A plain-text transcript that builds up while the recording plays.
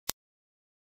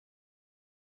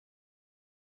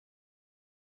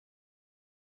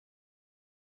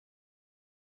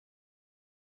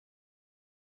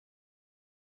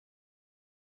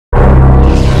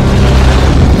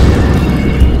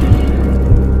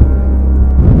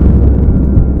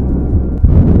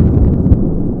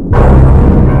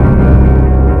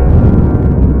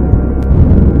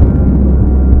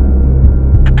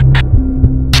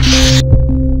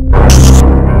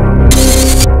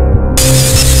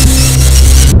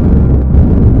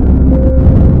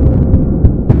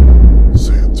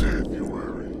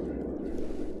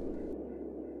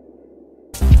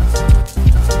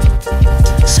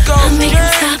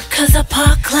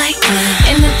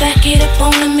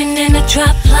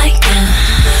drop like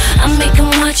I make him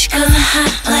watch cause I'm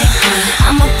hot like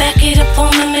I'ma back it up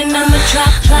on him and I'ma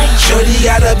drop like Shorty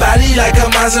got a body like a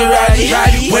Maserati.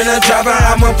 When I drive her,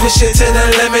 I'ma push it to the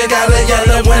limit. Got a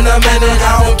yellow when I'm in it.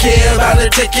 I don't care about a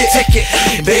ticket.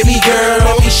 Baby girl,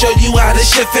 let me show you how to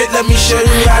shift it. Let me show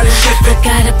you how to shift it.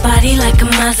 Got a body like a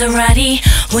Maserati.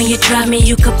 When you drive me,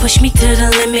 you could push me to the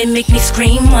limit. Make me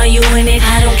scream while you in it.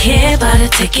 I don't care about a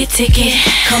ticket.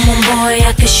 Come on boy,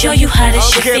 I can show you how to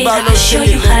shift it. I can show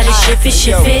you how to shift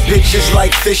it. Bitches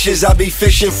like fishes, I be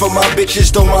fishing for my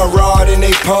bitches. Throw my rod in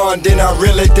they pond, then I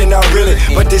reel it.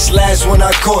 But this last one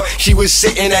I caught, she was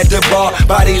sitting at the bar,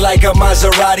 body like a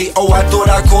Maserati. Oh, I thought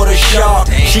I caught a shark.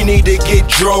 She need to get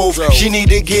drove, she need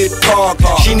to get parked,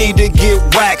 she need to get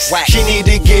waxed, she need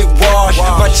to get washed.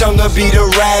 My tongue'll be the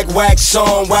rag, wax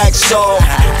on, wax off.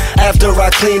 After I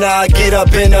clean her, I get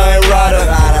up in her and ride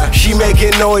her. She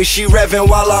making noise, she revving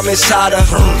while I'm inside her.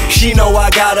 She know I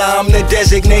got her, I'm the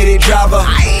designated driver.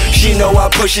 She know I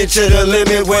push it to the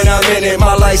limit when I'm in it.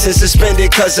 My license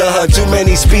suspended cause of her, too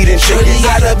many speeding tickets. Shorty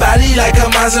got a body like a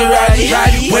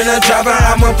Maserati. When I drive her,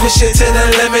 I'ma push it to the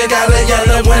limit. Got a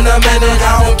yellow when I'm in it.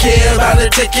 I don't care about a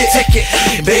ticket.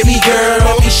 Baby girl,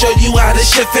 let me show you how to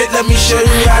shift it. Let me show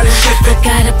you how to shift it.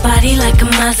 Got a body like a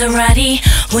Maserati.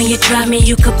 When you drive me,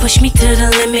 you could push me to the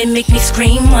limit. Make me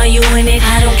scream while you in it.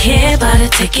 I don't care about a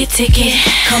ticket.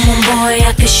 Come on boy,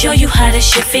 I can show you how to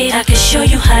shift it. I can show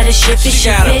you how to shift it. She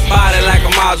got a body like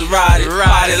a Maserati,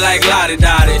 body like Lottie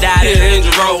Dottie. Hit the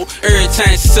engine roll, every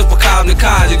time she sip a cosmic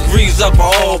cause, it grease up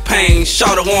her oil pain.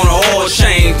 Shorty want a oil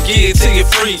change, give it to you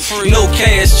free. No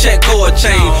cash, check or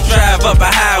change. Drive up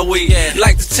a highway,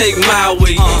 like to take my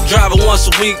way. Drive her once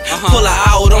a week, pull her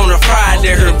out on a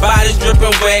Friday. Her body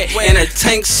dripping wet, and her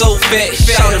tank so fat.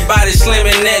 Shorty body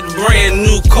slamming that brand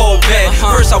new Corvette.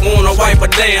 First I wanna wipe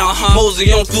her down,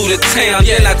 mosey on through the town.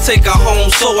 Then I take her home,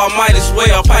 so I might as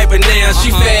well pipe her down.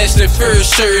 She fast and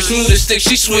first shirt, smooth as stick,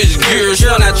 she switched gears.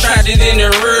 When I tried it in the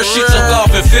rear, she took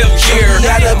off in fifth gear.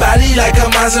 Got a body like a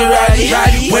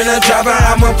Maserati. When I drive her,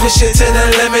 I'ma push it to the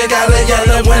limit. Got a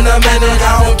yellow when I'm in it.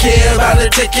 I don't care about a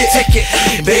ticket.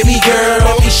 Baby girl,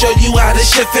 let me show you how to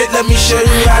shift it. Let me show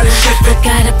you how to shift it.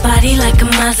 Got a body like a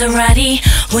Maserati.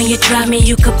 When you drive me,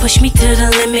 you could push me to the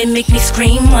limit. Make me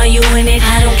scream while you in it.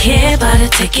 I don't care about a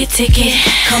ticket.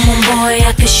 Come on boy,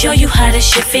 I can show you how to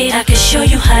shift it. I can show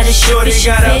you how to shift it. Shorty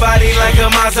got a body like a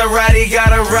Maserati.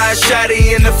 Got a ride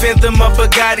shotty in the Phantom of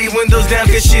Bugatti. Windows down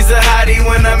cause she's a hottie.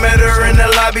 When I met her in the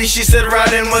lobby, she said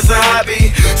riding was a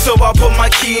hobby. So I put my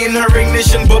key in her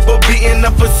ignition, but beating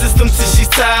up her system till she's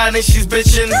tired and she's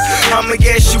bitching. I'ma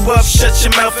gas you up, shut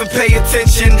your mouth and pay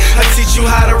attention. I teach you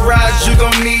how to ride, you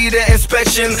gon' need an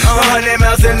inspection. 100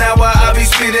 miles an hour, I be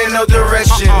speeding no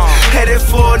direction. Headed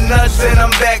for nuts and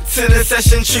I'm back to the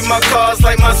session. Treat my cars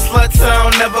like my sluts, I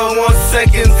don't never want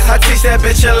seconds. I teach that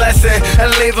bitch a lesson and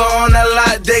leave her on the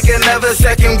lot. They can never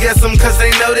second guess them cause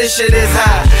they know this shit is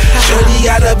hot. Shorty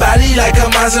got a body like a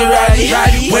Maserati.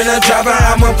 When I drive her,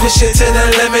 I'ma push it to the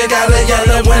limit. Got a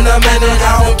yellow when I'm in it.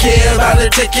 I don't care about a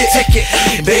ticket.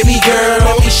 Baby girl,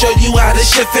 let me show you how to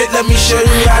shift it. Let me show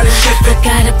you how to shift it.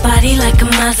 Got a body like a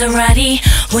Maserati.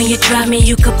 When you drive me,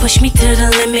 you could push me to the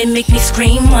limit. Make me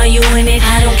scream while you in it.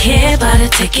 I don't care about a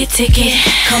ticket.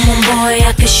 Come on boy,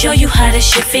 I can show you how to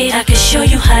shift it. I can show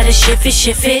you how to shift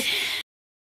it.